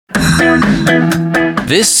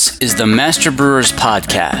This is the Master Brewers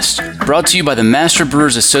Podcast, brought to you by the Master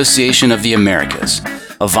Brewers Association of the Americas,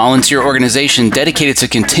 a volunteer organization dedicated to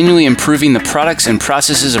continually improving the products and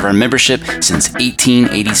processes of our membership since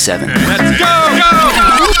 1887. Let's go!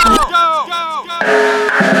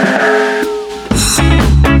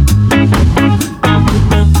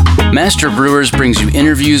 Master Brewers brings you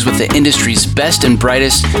interviews with the industry's best and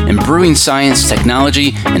brightest in brewing science,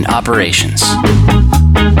 technology, and operations.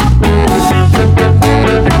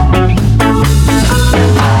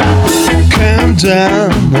 Calm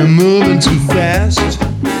down, I'm moving too fast.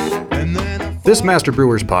 This Master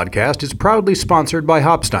Brewers podcast is proudly sponsored by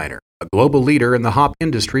Hopsteiner, a global leader in the hop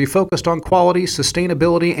industry focused on quality,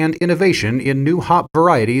 sustainability, and innovation in new hop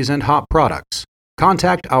varieties and hop products.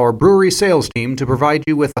 Contact our brewery sales team to provide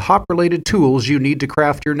you with the hop-related tools you need to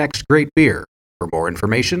craft your next great beer. For more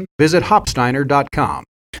information, visit hopsteiner.com.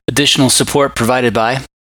 Additional support provided by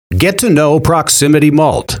Get to know Proximity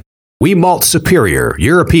Malt. We malt superior,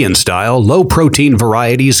 European-style, low-protein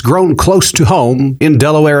varieties grown close to home in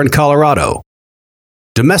Delaware and Colorado.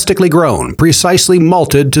 Domestically grown, precisely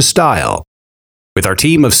malted to style. With our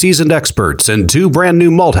team of seasoned experts and 2 brand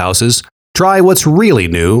new malt houses, try what's really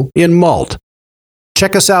new in malt.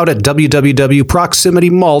 Check us out at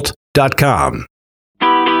www.proximitymalt.com.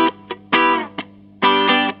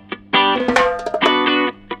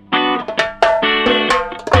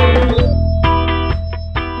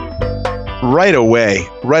 Right away,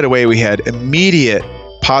 we had immediate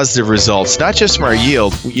positive results, not just from our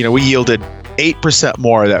yield. We yielded 8%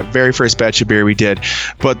 more that very first batch of beer we did,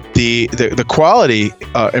 but the quality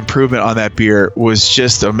improvement on that beer was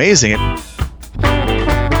just amazing.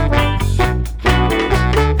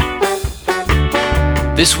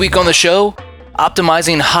 This week on the show,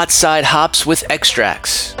 optimizing hot side hops with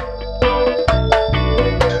extracts.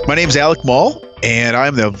 My name's Alec Mull, and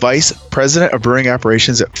I'm the Vice President of Brewing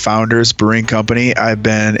Operations at Founders Brewing Company. I've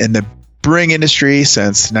been in the brewing industry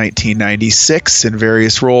since 1996 in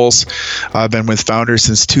various roles. I've been with Founders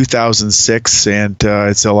since 2006, and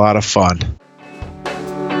it's a lot of fun.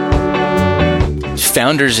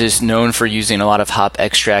 Founders is known for using a lot of hop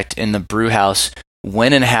extract in the brew house.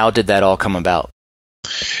 When and how did that all come about?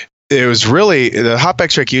 It was really, the hop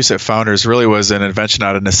extract use at Founders really was an invention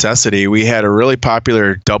out of necessity. We had a really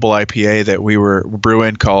popular double IPA that we were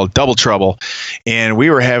brewing called Double Trouble, and we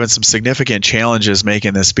were having some significant challenges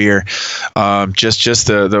making this beer. Just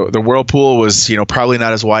the whirlpool was, probably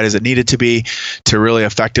not as wide as it needed to be to really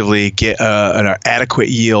effectively get an adequate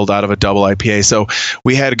yield out of a double IPA. So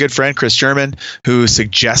we had a good friend, Chris Sherman, who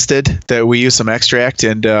suggested that we use some extract,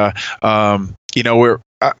 and we're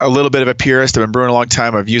a little bit of a purist. I've been brewing a long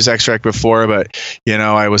time. I've used extract before, but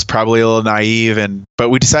I was probably a little naive, but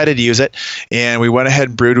we decided to use it, and we went ahead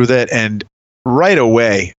and brewed with it. And right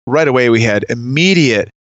away, we had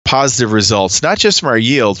immediate positive results, not just from our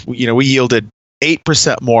yield. We yielded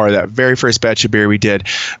 8% more that very first batch of beer we did,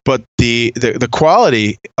 but the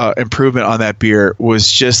quality improvement on that beer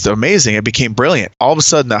was just amazing. It became brilliant. All of a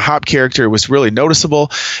sudden, the hop character was really noticeable,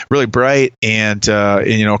 really bright, and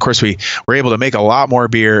of course, we were able to make a lot more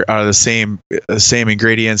beer out of the same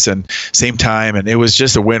ingredients and same time, and it was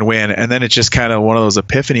just a win-win. And then it's just kind of one of those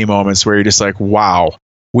epiphany moments where you're just like, wow,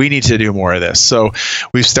 we need to do more of this. So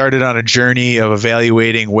we've started on a journey of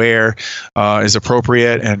evaluating where is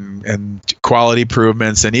appropriate and quality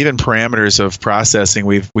improvements and even parameters of processing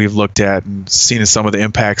we've looked at and seen some of the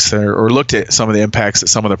impacts or looked at some of the impacts that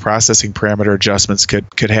some of the processing parameter adjustments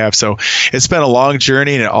could have. So it's been a long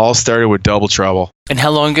journey, and it all started with Double Trouble. And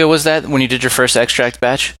how long ago was that when you did your first extract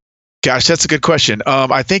batch? Gosh, that's a good question.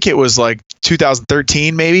 I think it was like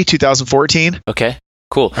 2013, maybe 2014. Okay.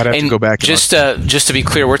 Cool. I'd have to go back. Just to be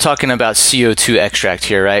clear, we're talking about CO2 extract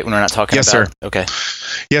here, right? When we're not talking Yes, about... sir. Okay.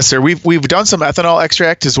 Yes, sir. We've done some ethanol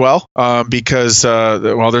extract as well, because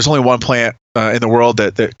there's only one plant in the world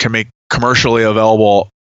that can make commercially available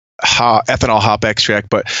ethanol hop extract.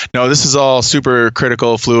 But no, this is all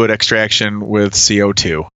supercritical fluid extraction with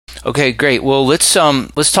CO2. Okay, great. Well, let's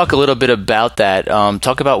talk a little bit about that.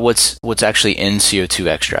 Talk about what's actually in CO2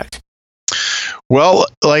 extract. Well,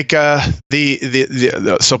 like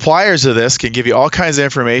the suppliers of this can give you all kinds of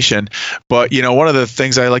information, but one of the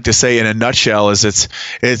things I like to say in a nutshell is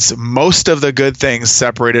it's most of the good things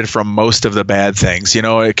separated from most of the bad things.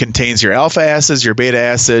 It contains your alpha acids, your beta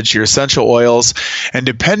acids, your essential oils, and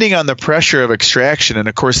depending on the pressure of extraction and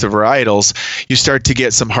of course the varietals, you start to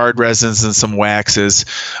get some hard resins and some waxes,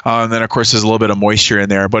 and then of course there's a little bit of moisture in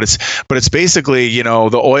there. But it's basically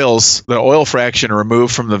the oil fraction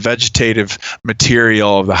removed from the vegetative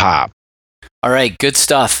material of the hop. All right, good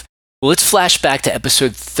stuff. Well, let's flash back to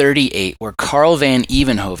episode 38, where Carl van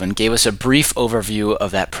Evenhoven gave us a brief overview of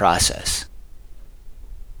that process.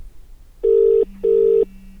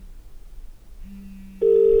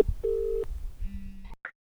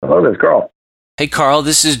 Hello, this is Carl. Hey, Carl,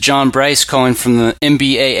 this is John Bryce calling from the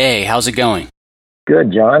MBAA. How's it going?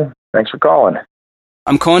 Good, John. Thanks for calling.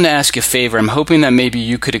 I'm calling to ask a favor. I'm hoping that maybe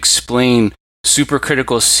you could explain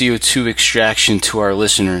supercritical CO2 extraction to our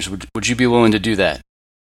listeners. Would you be willing to do that?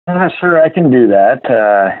 Sure, I can do that.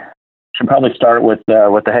 Should probably start with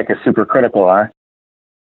what the heck is supercritical, huh?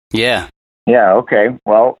 Yeah. Yeah, okay.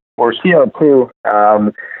 Well, for CO2,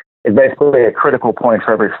 it's basically a critical point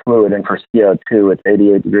for every fluid, and for CO2, it's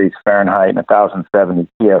 88 degrees Fahrenheit and 1,070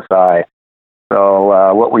 psi.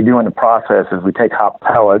 So what we do in the process is we take hop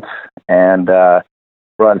pellets and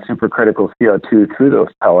run supercritical CO2 through those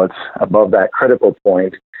pellets above that critical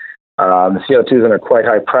point. The CO2 is under quite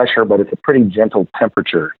high pressure, but it's a pretty gentle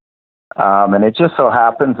temperature. And it just so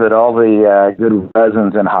happens that all the good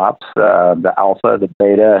resins in hops, the alpha, the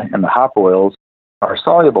beta, and the hop oils, are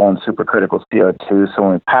soluble in supercritical CO2. So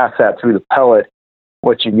when we pass that through the pellet,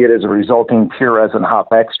 what you get is a resulting pure resin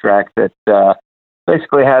hop extract that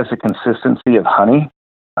basically has the consistency of honey.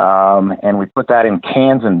 And we put that in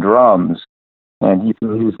cans and drums. And you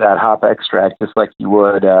can use that hop extract just like you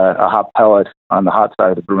would a hop pellet on the hot side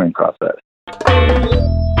of the brewing process.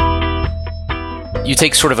 You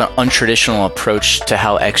take sort of an untraditional approach to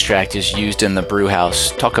how extract is used in the brew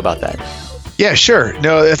house. Talk about that. Yeah, sure.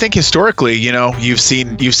 No, I think historically, you've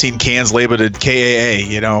seen cans labeled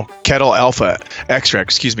KAA, kettle alpha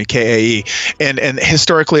extract, KAE. And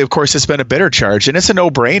historically, of course, it's been a bitter charge, and it's a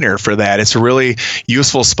no-brainer for that. It's a really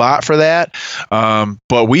useful spot for that.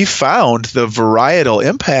 But we found the varietal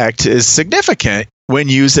impact is significant when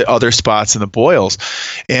used at other spots in the boils.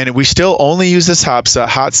 And we still only use this hot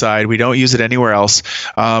side. We don't use it anywhere else.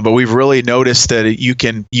 But we've really noticed that you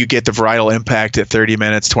get the varietal impact at 30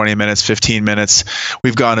 minutes, 20 minutes, 15 minutes.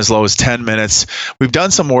 We've gone as low as 10 minutes. We've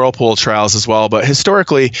done some whirlpool trials as well. But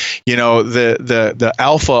historically, the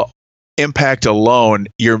alpha impact alone,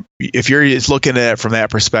 if you're just looking at it from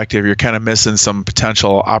that perspective, you're kind of missing some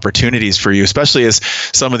potential opportunities for you, especially as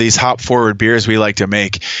some of these hop forward beers we like to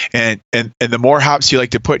make. And the more hops you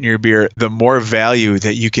like to put in your beer, the more value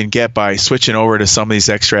that you can get by switching over to some of these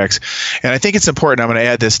extracts. And I think it's important, I'm going to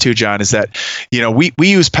add this too, John, is that, we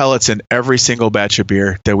use pellets in every single batch of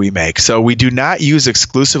beer that we make. So we do not use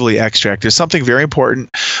exclusively extract. There's something very important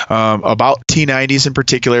about T90s in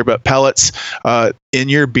particular, but pellets in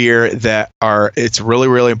your beer it's really,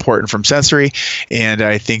 really important from sensory. And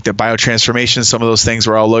I think that biotransformation, some of those things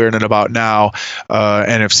we're all learning about now,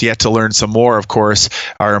 and have yet to learn some more, of course,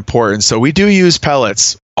 are important. So we do use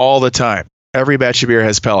pellets all the time. Every batch of beer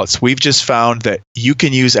has pellets. We've just found that you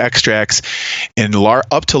can use extracts in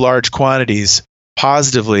up to large quantities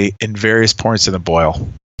positively in various points of the boil.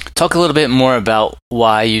 Talk a little bit more about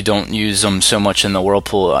why you don't use them so much in the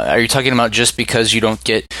whirlpool. Are you talking about just because you don't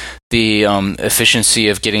get the efficiency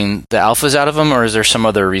of getting the alphas out of them, or is there some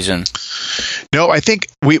other reason? No, I think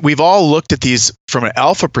we've all looked at these from an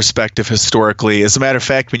alpha perspective historically. As a matter of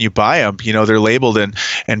fact, when you buy them, they're labeled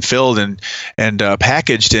and filled and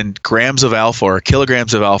packaged in grams of alpha or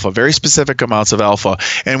kilograms of alpha, very specific amounts of alpha.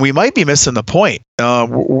 And we might be missing the point.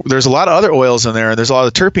 There's a lot of other oils in there, and there's a lot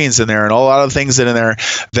of terpenes in there, and a lot of things in there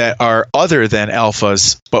that are other than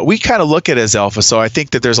alphas, but we kind of look at it as alpha. So I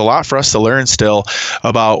think that there's a lot for us to learn still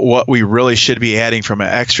about what we really should be adding from an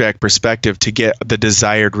extract perspective to get the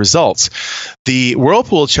desired results. The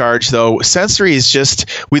whirlpool charge, though, sensory is just,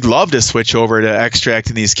 we'd love to switch over to extract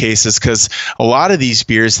in these cases, because a lot of these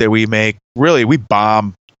beers that we make, really, we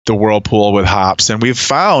bomb the whirlpool with hops, and we've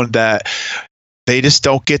found that they just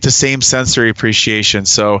don't get the same sensory appreciation.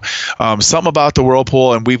 So something about the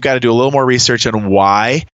whirlpool, and we've got to do a little more research on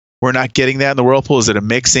why we're not getting that in the whirlpool. Is it a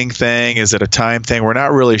mixing thing? Is it a time thing? We're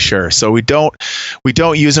not really sure. So we don't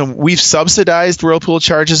use them. We've subsidized whirlpool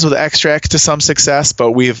charges with extracts to some success,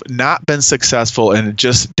 but we've not been successful in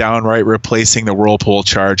just downright replacing the whirlpool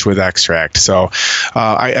charge with extract. So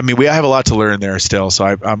we have a lot to learn there still. So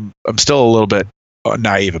I'm still a little bit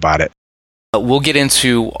naive about it. We'll get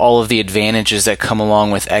into all of the advantages that come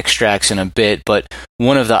along with extracts in a bit, but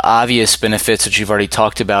one of the obvious benefits that you've already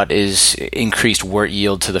talked about is increased wort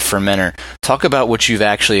yield to the fermenter. Talk about what you've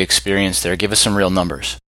actually experienced there. Give us some real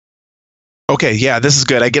numbers. Okay, yeah, this is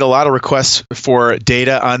good. I get a lot of requests for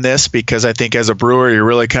data on this because I think as a brewer, you're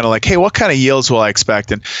really kind of like, hey, what kind of yields will I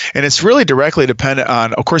expect? And it's really directly dependent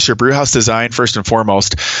on, of course, your brew house design first and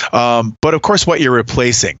foremost, but of course, what you're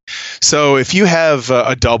replacing. So if you have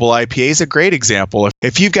a double IPA is a great example.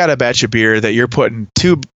 If you've got a batch of beer that you're putting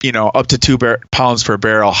up to 2 pounds per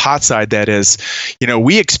barrel, hot side that is,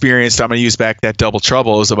 we experienced, I'm going to use back that Double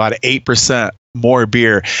Trouble, it was about 8% more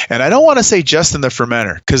beer. And I don't want to say just in the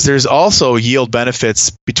fermenter, because there's also yield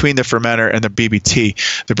benefits between the fermenter and the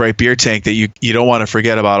BBT, the bright beer tank, that you don't want to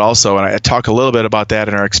forget about also. And I talk a little bit about that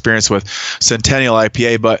in our experience with Centennial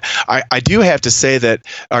IPA. But I do have to say that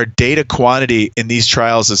our data quantity in these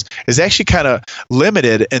trials is actually kind of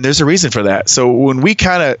limited, and there's a reason for that. So when we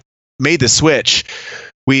kind of made the switch,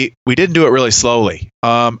 we didn't do it really slowly.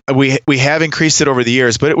 We have increased it over the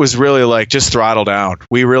years, but it was really like just throttle down.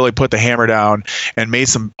 We really put the hammer down and made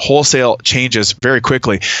some wholesale changes very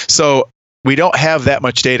quickly. So we don't have that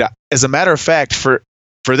much data. As a matter of fact, for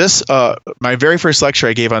this, my very first lecture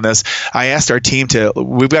I gave on this, I asked our team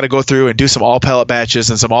we've got to go through and do some all pellet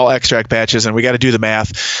batches and some all extract batches, and we got to do the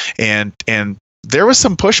math. And there was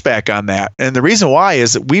some pushback on that. And the reason why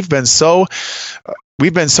is that we've been so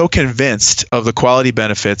convinced of the quality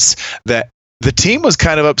benefits that the team was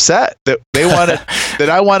kind of upset that they wanted that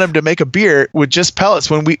I wanted them to make a beer with just pellets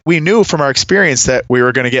when we knew from our experience that we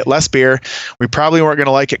were going to get less beer. We probably weren't going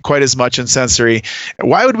to like it quite as much in sensory.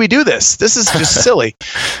 Why would we do this? This is just silly.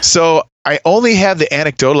 So I only have the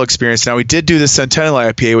anecdotal experience. Now, we did do the Centennial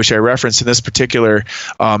IPA, which I referenced in this particular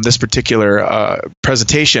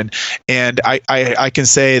presentation, and I can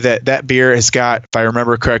say that beer has got, if I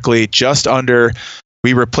remember correctly,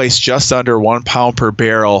 we replaced just under 1 pound per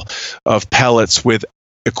barrel of pellets with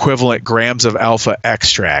equivalent grams of alpha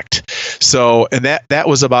extract. So, and that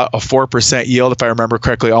was about a 4% yield, if I remember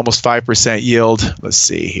correctly, almost 5% yield. Let's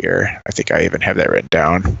see here. I think I even have that written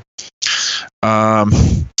down.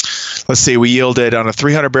 Let's see, we yielded on a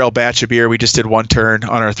 300 barrel batch of beer. We just did one turn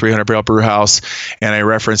on our 300 barrel brew house, and I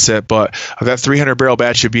referenced it. But of that 300 barrel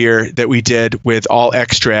batch of beer that we did with all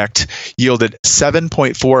extract yielded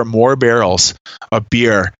 7.4 more barrels of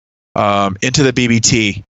beer into the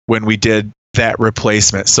BBT when we did that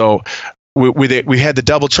replacement. So we had the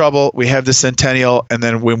Double Trouble, we have the Centennial, and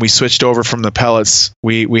then when we switched over from the pellets,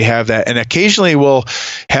 we have that. And occasionally we'll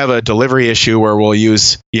have a delivery issue where we'll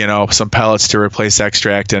use some pellets to replace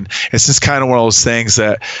extract, and it's just kind of one of those things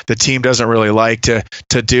that the team doesn't really like to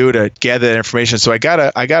do to gather that information. So I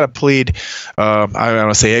gotta plead, I don't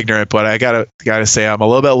want to say ignorant, but I gotta say I'm a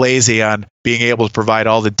little bit lazy on being able to provide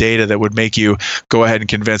all the data that would make you go ahead and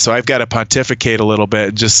convince. So I've got to pontificate a little bit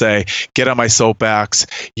and just say, get on my soapbox.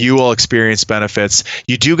 You will experience benefits.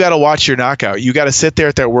 You do got to watch your knockout. You got to sit there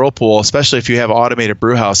at that whirlpool, especially if you have automated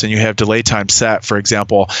brew house and you have delay time set, for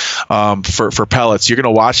example, for pellets. You're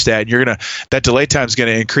going to watch that, and that delay time is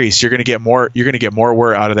going to increase. You're going to get more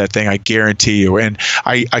wear out of that thing, I guarantee you. And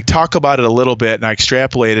I talk about it a little bit, and I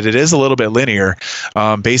extrapolate it. It is a little bit linear.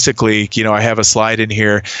 Basically, I have a slide in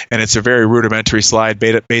here, and it's a very rudimentary slide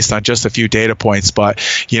based on just a few data points. But,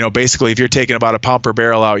 basically, if you're taking about a pound per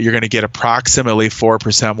barrel out, you're going to get approximately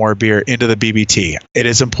 4% more beer into the BBT. It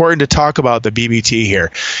is important to talk about the BBT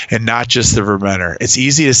here and not just the fermenter. It's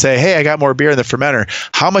easy to say, hey, I got more beer in the fermenter.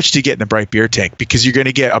 How much do you get in the bright beer tank? Because you're going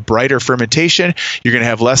to get a brighter fermentation. You're going to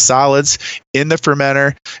have less solids in the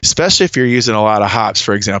fermenter, especially if you're using a lot of hops,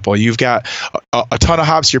 for example. You've got a ton of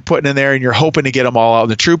hops you're putting in there, and you're hoping to get them all out in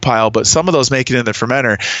the true pile, but some of those make it in the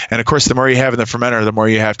fermenter. And of course, the more you have in the fermenter, the more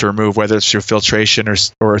you have to remove, whether it's through filtration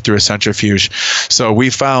or through a centrifuge. So we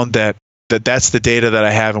found that's the data that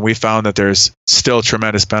I have, and we found that there's still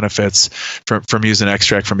tremendous benefits from using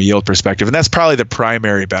extract from a yield perspective, and that's probably the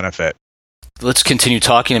primary benefit. Let's continue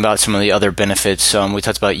talking about some of the other benefits. We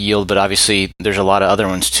talked about yield, but obviously there's a lot of other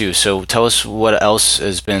ones too. So tell us what else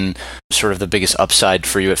has been sort of the biggest upside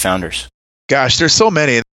for you at Founders. Gosh, there's so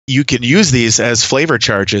many. You can use these as flavor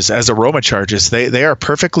charges, as aroma charges. They are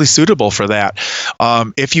perfectly suitable for that.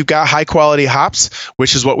 If you've got high quality hops,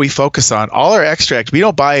 which is what we focus on, all our extract, we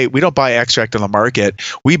don't buy extract on the market.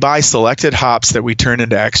 We buy selected hops that we turn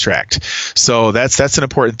into extract. So that's an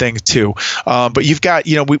important thing too. But you've got,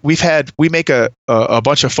 we make a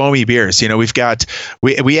bunch of foamy beers.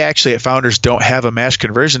 We actually at Founders don't have a mash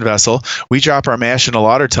conversion vessel. We drop our mash in a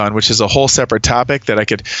lauter tun, which is a whole separate topic that I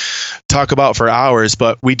could talk about for hours.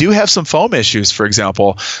 But we do have some foam issues, for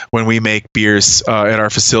example, when we make beers at our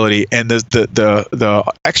facility, and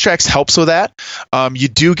the extracts helps with that. You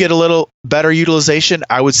do get a little better utilization,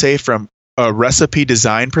 I would say, from a recipe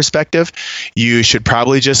design perspective, you should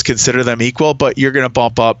probably just consider them equal, but you're going to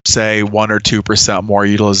bump up, say, 1 or 2% more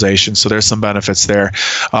utilization. So there's some benefits there.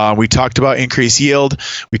 We talked about increased yield.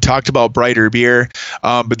 We talked about brighter beer.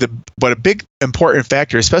 But a big important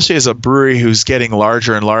factor, especially as a brewery who's getting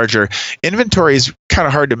larger and larger, inventory is kind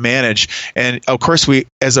of hard to manage. And of course, we,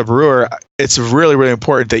 as a brewer, it's really, really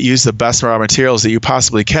important that you use the best raw materials that you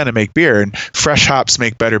possibly can to make beer. And fresh hops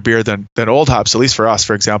make better beer than old hops, at least for us,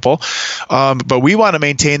 for example. But we want to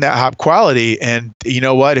maintain that hop quality. And you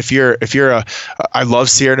know what? I love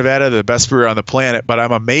Sierra Nevada, the best brewer on the planet, but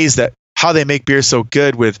I'm amazed at how they make beer so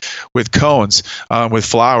good with cones, with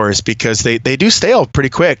flowers, because they do stale pretty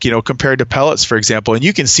quick, compared to pellets, for example. And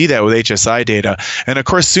you can see that with HSI data. And of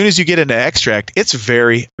course, as soon as you get into extract, it's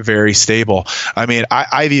very, very stable. I mean,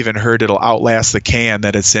 I've even heard it'll outlast the can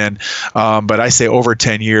that it's in. But I say over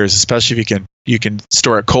 10 years, especially if you can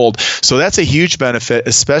store it cold. So that's a huge benefit,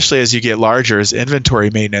 especially as you get larger, as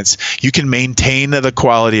inventory maintenance. You can maintain the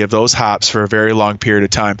quality of those hops for a very long period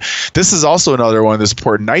of time. This is also another one that's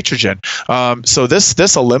important, nitrogen. So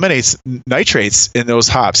this eliminates nitrates in those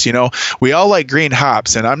hops. We all like green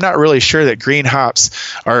hops, and I'm not really sure that green hops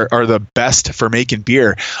are the best for making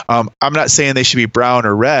beer. I'm not saying they should be brown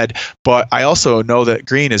or red, but I also know that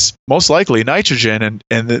green is most likely nitrogen,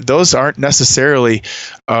 and those aren't necessarily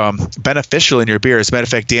beneficial in your beer. As a matter of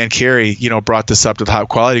fact, Dan Carey, brought this up to the Hop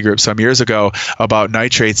Quality Group some years ago about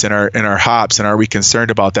nitrates in our hops, and are we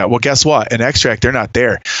concerned about that? Well, guess what? In extract, they're not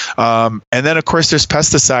there. And then, of course, there's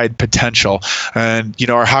pesticide potential, and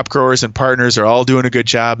our hop growers and partners are all doing a good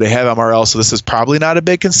job. They have MRL, so this is probably not a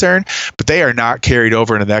big concern, but they are not carried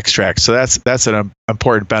over into the extract. So that's an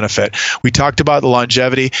important benefit. We talked about the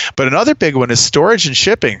longevity, but another big one is storage and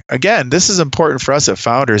shipping. Again, this is important for us at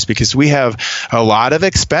Founders because we have a lot of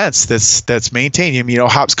expense that's maintained.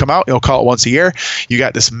 Hops come out, you'll call it once a year. You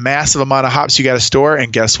got this massive amount of hops you got to store,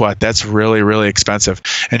 and guess what? That's really, really expensive.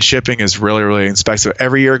 And shipping is really, really expensive.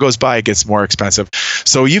 Every year goes by, it gets more expensive.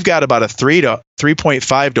 So you've got about a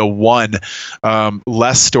 3.5 to 1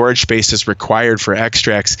 less storage space is required for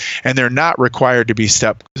extracts, and they're not required to be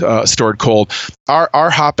stored cold. Our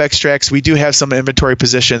hop extracts, we do have some inventory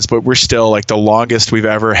positions, but we're still like the longest we've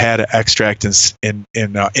ever had an extract in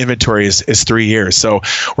inventory is 3 years. So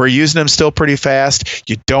we're using them still pretty fast.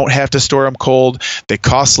 You don't have to store them cold. They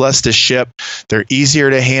cost less to ship. They're easier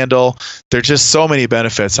to handle. There's just so many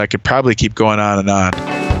benefits. I could probably keep going on and on.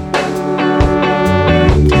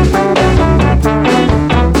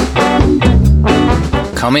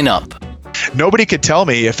 Coming up. Nobody could tell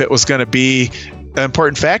me if it was going to be an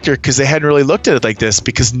important factor because they hadn't really looked at it like this,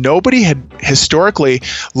 because nobody had historically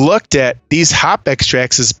looked at these hop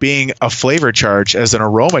extracts as being a flavor charge, as an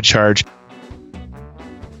aroma charge.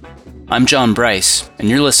 I'm John Bryce, and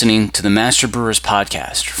you're listening to the Master Brewers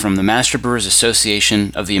Podcast from the Master Brewers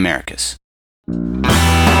Association of the Americas.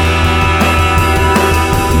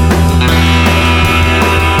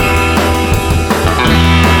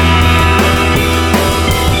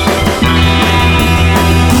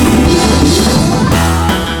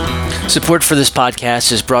 Support for this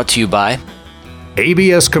podcast is brought to you by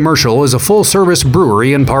ABS Commercial is a full-service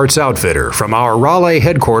brewery and parts outfitter. From our Raleigh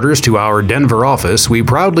headquarters to our Denver office, we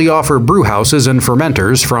proudly offer brew houses and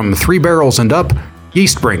fermenters from 3 barrels and up,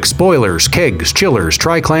 yeast brinks, boilers, kegs, chillers,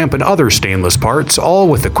 tri-clamp, and other stainless parts, all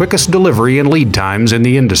with the quickest delivery and lead times in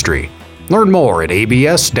the industry. Learn more at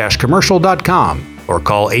abs-commercial.com or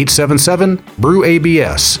call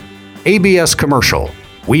 877-BREW-ABS. ABS Commercial.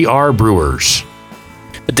 We are brewers.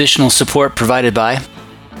 Additional support provided by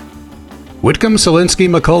Whitcomb Solinsky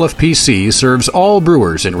McAuliffe PC serves all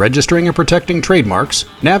brewers in registering and protecting trademarks,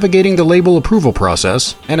 navigating the label approval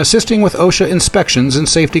process, and assisting with OSHA inspections and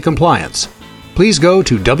safety compliance. Please go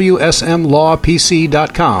to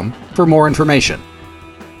wsmlawpc.com for more information.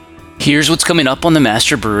 Here's what's coming up on the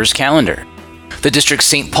Master Brewers calendar. The District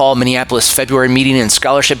St. Paul, Minneapolis February Meeting and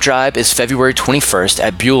Scholarship Drive is February 21st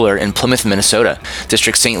at Bueller in Plymouth, Minnesota.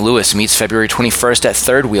 District St. Louis meets February 21st at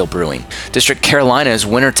Third Wheel Brewing. District Carolina's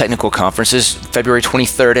Winter Technical Conference is February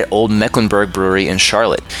 23rd at Old Mecklenburg Brewery in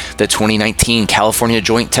Charlotte. The 2019 California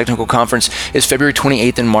Joint Technical Conference is February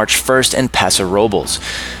 28th and March 1st in Paso Robles.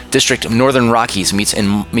 District Northern Rockies meets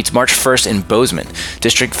March 1st in Bozeman.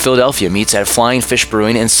 District Philadelphia meets at Flying Fish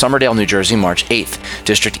Brewing in Somerdale, New Jersey, March 8th.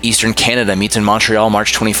 District Eastern Canada meets in Montreal,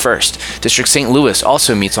 March 21st. District St. Louis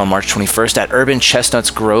also meets on March 21st at Urban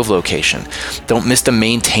Chestnuts Grove location. Don't miss the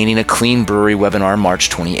Maintaining a Clean Brewery webinar March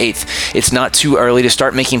 28th. It's not too early to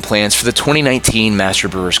start making plans for the 2019 Master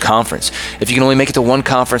Brewers Conference. If you can only make it to one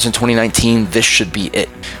conference in 2019, this should be it.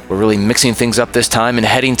 We're really mixing things up this time and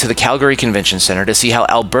heading to the Calgary Convention Center to see how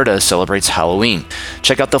Alberta Alberta celebrates Halloween.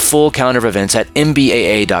 Check out the full calendar of events at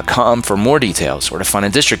mbaa.com for more details or to find a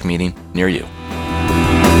district meeting near you.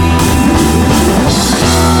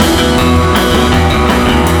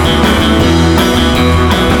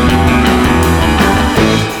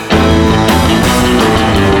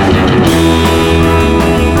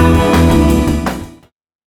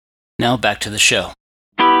 Now back to the show.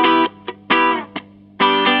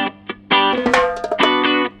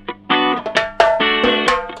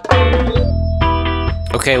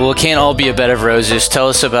 Okay, well, it can't all be a bed of roses. Tell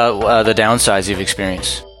us about the downsides you've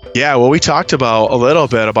experienced. Yeah, well, we talked about a little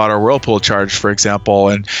bit about our whirlpool charge, for example,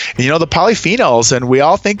 and the polyphenols, and we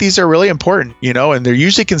all think these are really important, and they're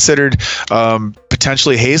usually considered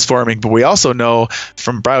potentially haze forming, but we also know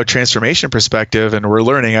from biotransformation perspective, and we're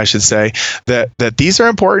learning, I should say, that these are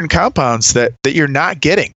important compounds that you're not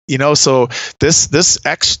getting, so this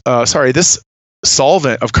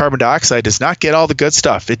solvent of carbon dioxide does not get all the good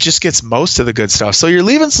stuff. It just gets most of the good stuff. So you're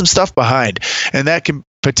leaving some stuff behind, and that can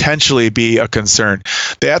potentially be a concern.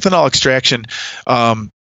 The ethanol extraction,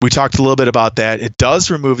 we talked a little bit about that. It does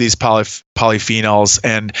remove these polyphenols,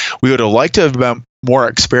 and we would have liked to have done more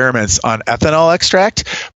experiments on ethanol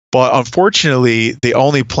extract, but unfortunately, the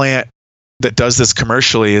only plant that does this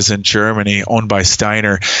commercially is in Germany, owned by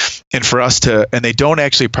Steiner. And they don't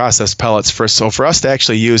actually process pellets first. So for us to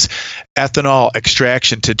actually use ethanol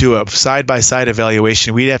extraction to do a side-by-side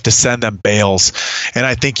evaluation, we'd have to send them bales. And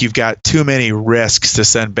I think you've got too many risks to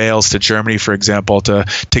send bales to Germany, for example, to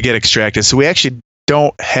get extracted. So we actually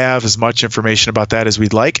don't have as much information about that as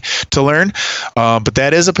we'd like to learn, but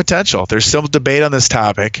that is a potential. There's still debate on this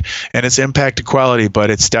topic and its impact to quality, but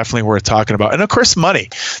it's definitely worth talking about. And of course, money.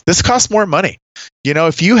 This costs more money.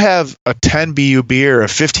 If you have a 10 BU beer, a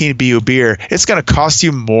 15 BU beer, it's going to cost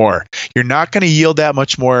you more. You're not going to yield that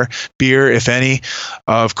much more beer, if any,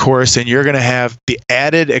 of course, and you're going to have the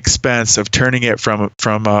added expense of turning it from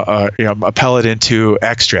a pellet into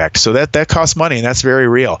extract. So that costs money, and that's very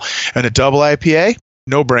real. And a double IPA,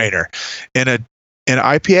 no brainer. In an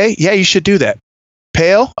IPA, yeah, you should do that.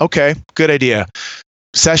 Pale, okay, good idea.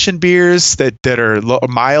 Session beers that are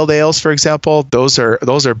mild ales, for example, those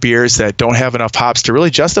are beers that don't have enough hops to really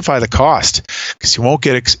justify the cost, because you won't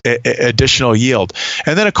get additional yield.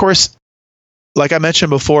 And then, of course, like I mentioned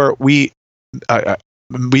before, we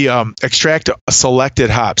extract selected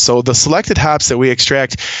hops. So the selected hops that we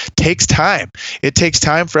extract takes time. It takes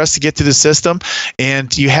time for us to get through the system,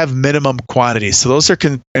 and you have minimum quantities. So those are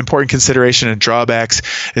important consideration and drawbacks,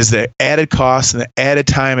 is the added cost and the added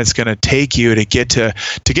time it's going to take you to get to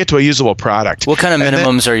a usable product. What kind of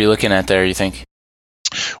minimums are you looking at there, you think?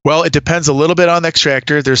 Well, it depends a little bit on the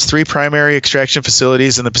extractor. There's 3 primary extraction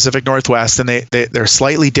facilities in the Pacific Northwest, and they're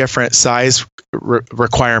slightly different size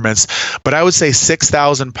requirements. But I would say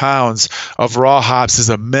 6,000 pounds of raw hops is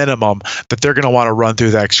a minimum that they're going to want to run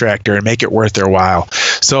through the extractor and make it worth their while.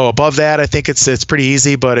 So above that, I think it's pretty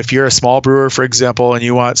easy. But if you're a small brewer, for example, and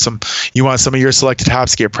you want some of your selected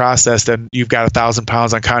hops to get processed, and you've got 1,000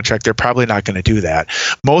 pounds on contract, they're probably not going to do that.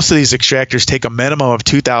 Most of these extractors take a minimum of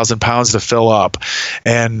 2,000 pounds to fill up.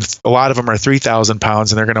 And a lot of them are 3,000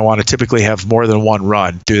 pounds, and they're going to want to typically have more than one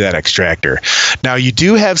run through that extractor. Now, you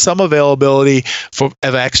do have some availability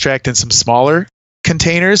of extract in some smaller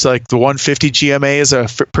containers, like the 150 GMA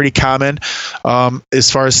is pretty common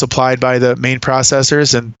as far as supplied by the main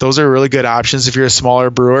processors, and those are really good options if you're a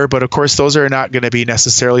smaller brewer. But of course, those are not going to be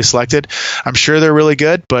necessarily selected. I'm sure they're really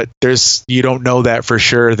good, but you don't know that for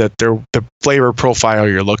sure that they're the flavor profile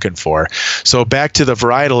you're looking for. So back to the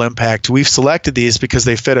varietal impact, we've selected these because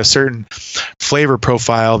they fit a certain flavor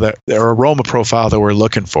profile or aroma profile that we're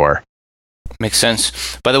looking for. Makes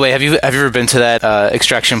sense. By the way, have you ever been to that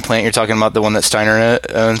extraction plant you're talking about, the one that Steiner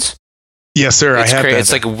owns? Yes, sir. I have been.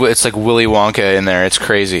 It's like Willy Wonka in there. It's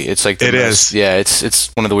crazy. It's like is. Yeah,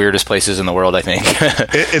 it's one of the weirdest places in the world, I think.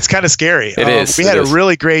 It's kind of scary. It is. We had a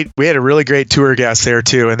really great tour guest there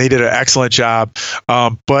too, and they did an excellent job.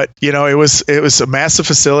 But it was a massive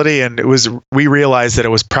facility, and we realized that it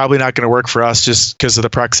was probably not going to work for us just because of the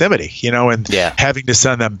proximity, and having to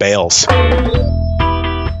send them bales.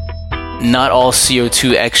 Not all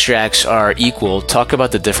CO2 extracts are equal. Talk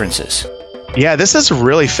about the differences. Yeah, this is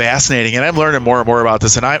really fascinating, and I'm learning more and more about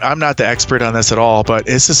this, and I'm not the expert on this at all, but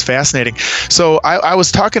this is fascinating. So I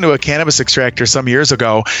was talking to a cannabis extractor some years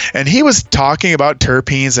ago, and he was talking about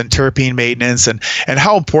terpenes and terpene maintenance and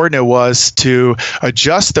how important it was to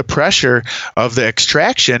adjust the pressure of the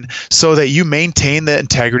extraction so that you maintain the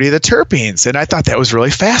integrity of the terpenes. And I thought that was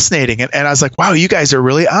really fascinating. And I was like, wow, you guys are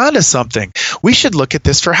really onto something. We should look at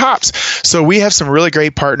this for hops. So we have some really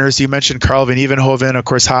great partners. You mentioned Carl van Evenhoven, of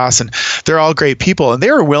course, Haas, and they're all great people, and they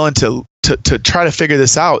were willing to to try to figure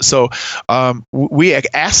this out. So we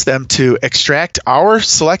asked them to extract our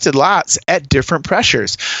selected lots at different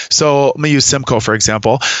pressures. So let me use Simcoe, for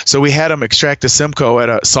example. So we had them extract the Simcoe at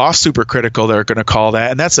a soft supercritical, they're going to call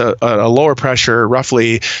that. And that's a lower pressure,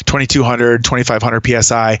 roughly 2,200, 2,500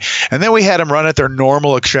 PSI. And then we had them run at their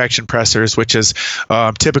normal extraction pressures, which is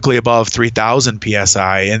typically above 3,000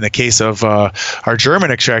 PSI. In the case of our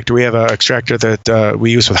German extractor, we have an extractor that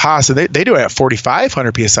we use with Haas, and they do it at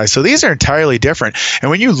 4,500 PSI. So these are entirely different.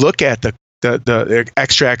 And when you look at the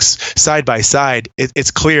extracts side by side,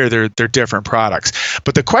 it's clear they're different products.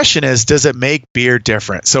 But the question is, does it make beer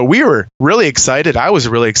different? So we were really excited. I was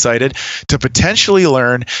really excited to potentially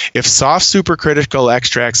learn if soft supercritical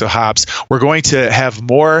extracts of hops were going to have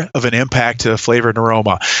more of an impact to the flavor and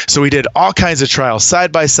aroma. So we did all kinds of trials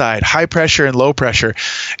side by side, high pressure and low pressure,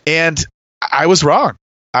 and I was wrong.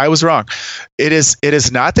 It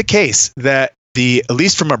is not the case that at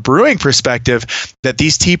least from a brewing perspective, that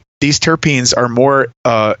these terpenes are more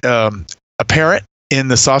apparent in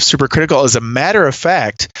the soft supercritical. As a matter of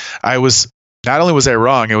fact, not only was I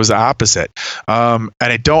wrong, it was the opposite. And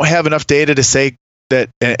I don't have enough data to say that,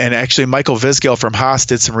 and actually Michael Visgill from Haas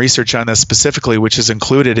did some research on this specifically, which is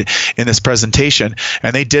included in this presentation.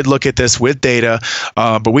 And they did look at this with data,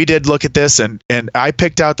 but we did look at this, and I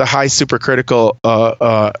picked out the high supercritical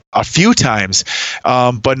a few times,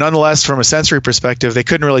 but nonetheless, from a sensory perspective, they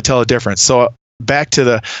couldn't really tell a difference. So back to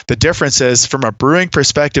the differences from a brewing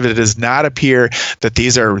perspective, it does not appear that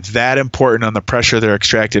these are that important on the pressure they're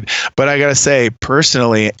extracted. But I got to say,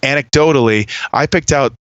 personally, anecdotally, I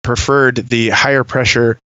preferred the higher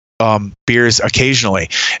pressure beers occasionally.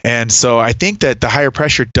 And so I think that the higher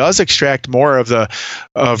pressure does extract more of the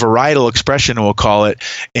varietal expression, we'll call it.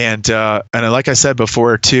 And like I said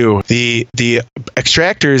before too, the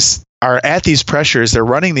extractors are at these pressures, they're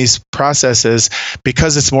running these processes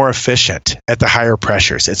because it's more efficient at the higher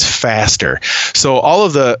pressures. It's faster. So all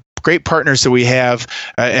of the great partners that we have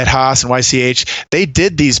at Haas and YCH, they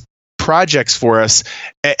did these projects for us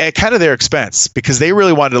at kind of their expense, because they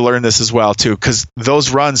really wanted to learn this as well too, because those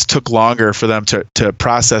runs took longer for them to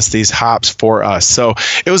process these hops for us. So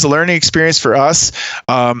it was a learning experience for us.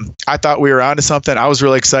 I thought we were onto something. I was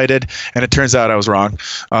really excited, and it turns out I was wrong.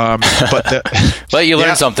 But you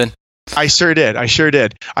learned something. I sure did.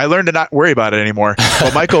 I learned to not worry about it anymore.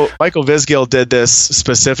 Well, Michael Visgill did this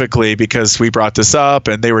specifically because we brought this up,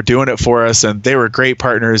 and they were doing it for us, and they were great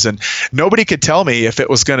partners, and nobody could tell me if it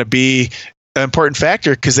was going to be an important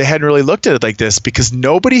factor, because they hadn't really looked at it like this, because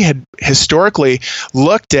nobody had historically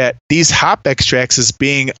looked at these hop extracts as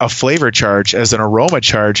being a flavor charge, as an aroma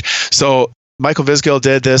charge. So Michael Visgill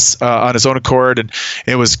did this on his own accord, and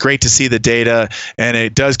it was great to see the data, and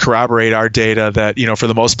it does corroborate our data that, for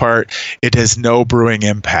the most part, it has no brewing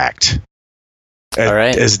impact. All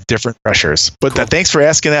right. As different pressures. But cool. Thanks for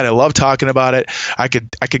asking that. I love talking about it. I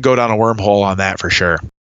could go down a wormhole on that for sure.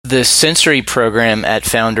 The sensory program at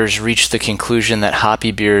Founders reached the conclusion that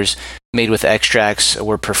hoppy beers made with extracts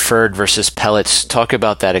were preferred versus pellets. Talk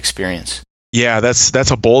about that experience. Yeah,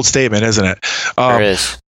 that's a bold statement, isn't it? There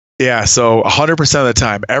is. Yeah, so 100% of the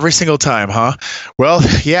time, every single time, huh? Well,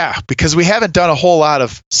 yeah, because we haven't done a whole lot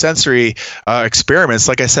of sensory experiments.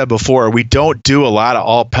 Like I said before, we don't do a lot of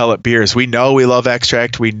all pellet beers. We know we love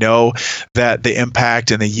extract. We know that the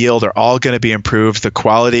impact and the yield are all going to be improved. The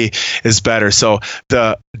quality is better. So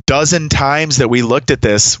the dozen times that we looked at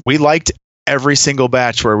this, we liked every single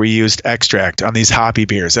batch where we used extract on these hoppy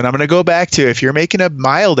beers. And I'm going to go back to, if you're making a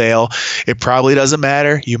mild ale, it probably doesn't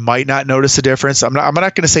matter. You might not notice a difference. I'm not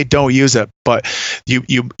going to say don't use it, but you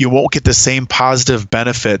won't get the same positive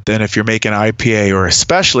benefit than if you're making an IPA, or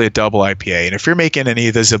especially a double IPA. And if you're making any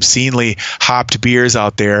of those obscenely hopped beers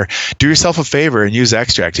out there, do yourself a favor and use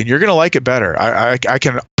extract, and you're going to like it better. I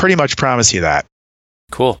can pretty much promise you that.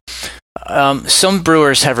 Cool. Some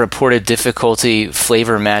brewers have reported difficulty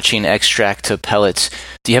flavor matching extract to pellets.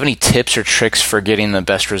 Do you have any tips or tricks for getting the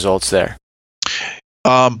best results there?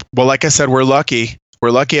 Well, like I said, we're lucky. We're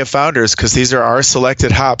lucky at Founders because these are our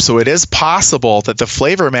selected hops. So it is possible that the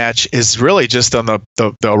flavor match is really just on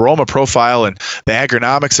the aroma profile and the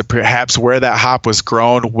agronomics of perhaps where that hop was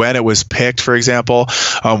grown, when it was picked, for example,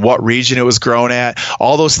 what region it was grown at.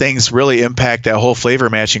 All those things really impact that whole flavor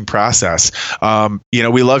matching process.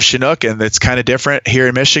 We love Chinook, and it's kind of different here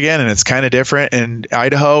in Michigan, and it's kind of different in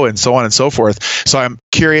Idaho, and so on and so forth. So I'm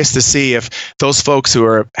curious to see if those folks who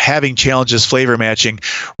are having challenges flavor matching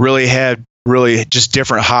really had just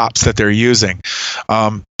different hops that they're using.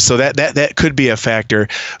 So that could be a factor.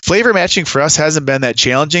 Flavor matching for us hasn't been that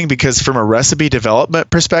challenging because from a recipe development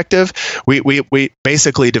perspective, we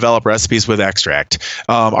basically develop recipes with extract.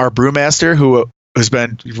 Our brewmaster, who who's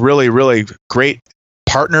been really, really great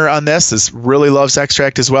partner on this, really loves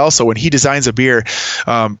extract as well. So when he designs a beer,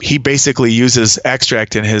 he basically uses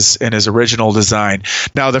extract in his original design.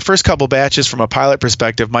 Now, the first couple batches from a pilot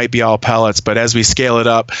perspective might be all pellets, but as we scale it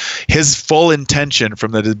up, his full intention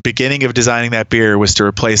from the beginning of designing that beer was to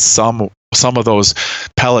replace some of those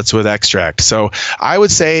pellets with extract. So I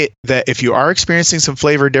would say that if you are experiencing some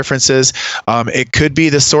flavor differences, it could be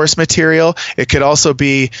the source material. It could also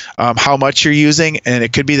be how much you're using, and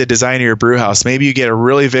it could be the design of your brew house. Maybe you get a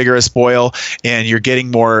really vigorous boil and you're getting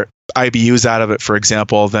more IBUs out of it, for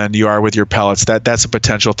example, than you are with your pellets. That's a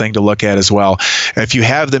potential thing to look at as well. If you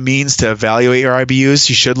have the means to evaluate your IBUs,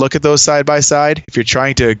 you should look at those side by side. If you're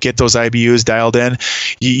trying to get those IBUs dialed in,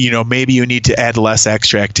 maybe you need to add less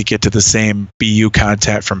extract to get to the same BU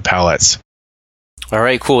content from pellets. All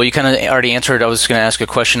right, cool. You kind of already answered. I was going to ask a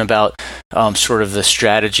question about sort of the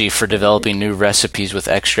strategy for developing new recipes with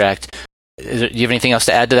extract. Do you have anything else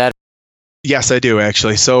to add to that? Yes, I do,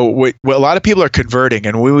 actually. So what a lot of people are converting,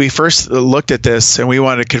 and when we first looked at this and we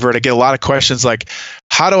wanted to convert, I get a lot of questions like,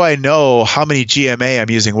 how do I know how many GMA I'm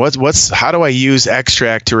using? How do I use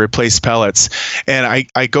extract to replace pellets? And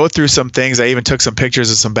I go through some things. I even took some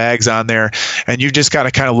pictures of some bags on there, and you just got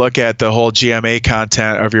to kind of look at the whole GMA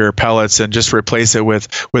content of your pellets and just replace it with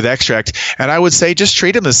extract. And I would say just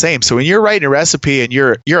treat them the same. So when you're writing a recipe and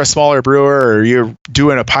you're a smaller brewer or you're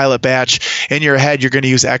doing a pilot batch, in your head you're going to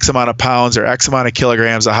use X amount of pounds or X amount of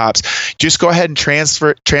kilograms of hops. Just go ahead and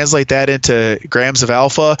translate that into grams of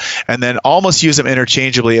alpha, and then almost use them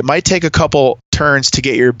interchangeably. It might take a couple turns to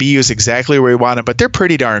get your BUs exactly where you want them, but they're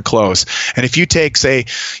pretty darn close. And if you take, say,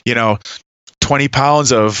 20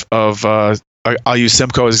 pounds of I'll use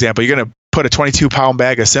Simcoe as an example. You're going to put a 22-pound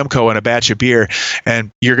bag of Simcoe in a batch of beer,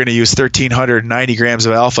 and you're going to use 1,390 grams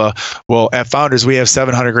of alpha. Well, at Founders, we have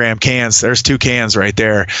 700-gram cans. There's 2 cans right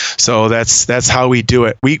there. So that's how we do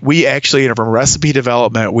it. We actually, from recipe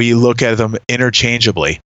development, we look at them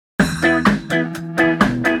interchangeably.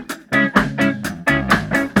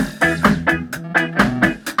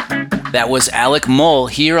 That was Alec Mull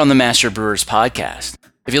here on the Master Brewers Podcast.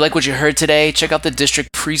 If you like what you heard today, check out the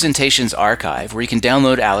District Presentations Archive, where you can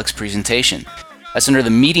download Alec's presentation. That's under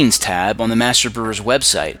the Meetings tab on the Master Brewers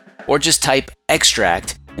website, or just type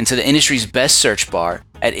extract into the industry's best search bar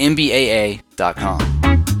at mbaa.com.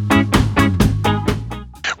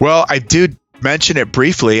 Well, I did mention it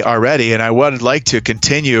briefly already, and I would like to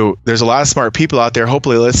continue. There's a lot of smart people out there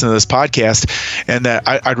hopefully listen to this podcast, and that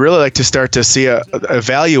I'd really like to start to see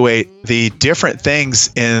evaluate the different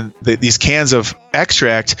things in these cans of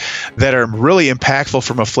extract that are really impactful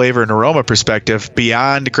from a flavor and aroma perspective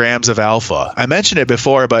beyond grams of alpha. I mentioned it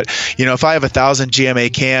before, but if I have 1,000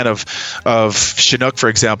 GMA can of Chinook, for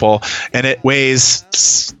example, and it weighs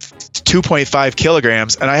 2.5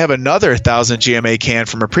 kilograms, and I have another 1,000 GMA can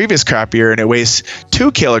from a previous crop year and it weighs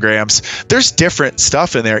 2 kilograms, there's different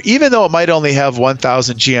stuff in there. Even though it might only have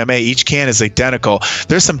 1,000 GMA, each can is identical.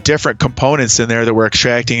 There's some different components in there that we're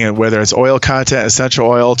extracting, and whether it's oil content, essential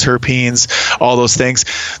oil, terpenes, all those things.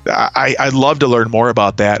 I'd love to learn more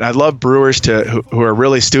about that. I'd love brewers who are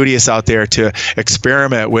really studious out there to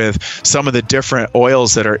experiment with some of the different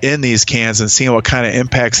oils that are in these cans and seeing what kind of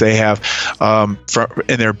impacts they have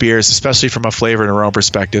in their beers, especially from a flavor and aroma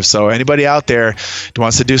perspective. So anybody out there who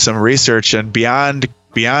wants to do some research and beyond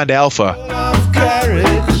alpha.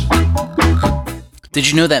 Did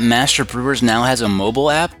you know that Master Brewers now has a mobile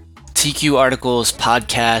app? TQ articles,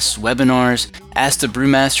 podcasts, webinars, Ask the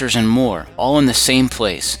Brewmasters, and more, all in the same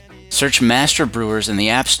place. Search Master Brewers in the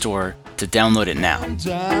App Store to download it now.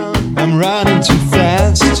 I'm running too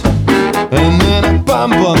fast, and then I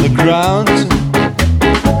bump on the ground,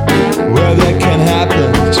 where that can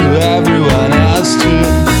happen to everyone else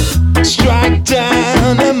too. Strike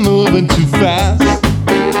down, I'm moving too fast.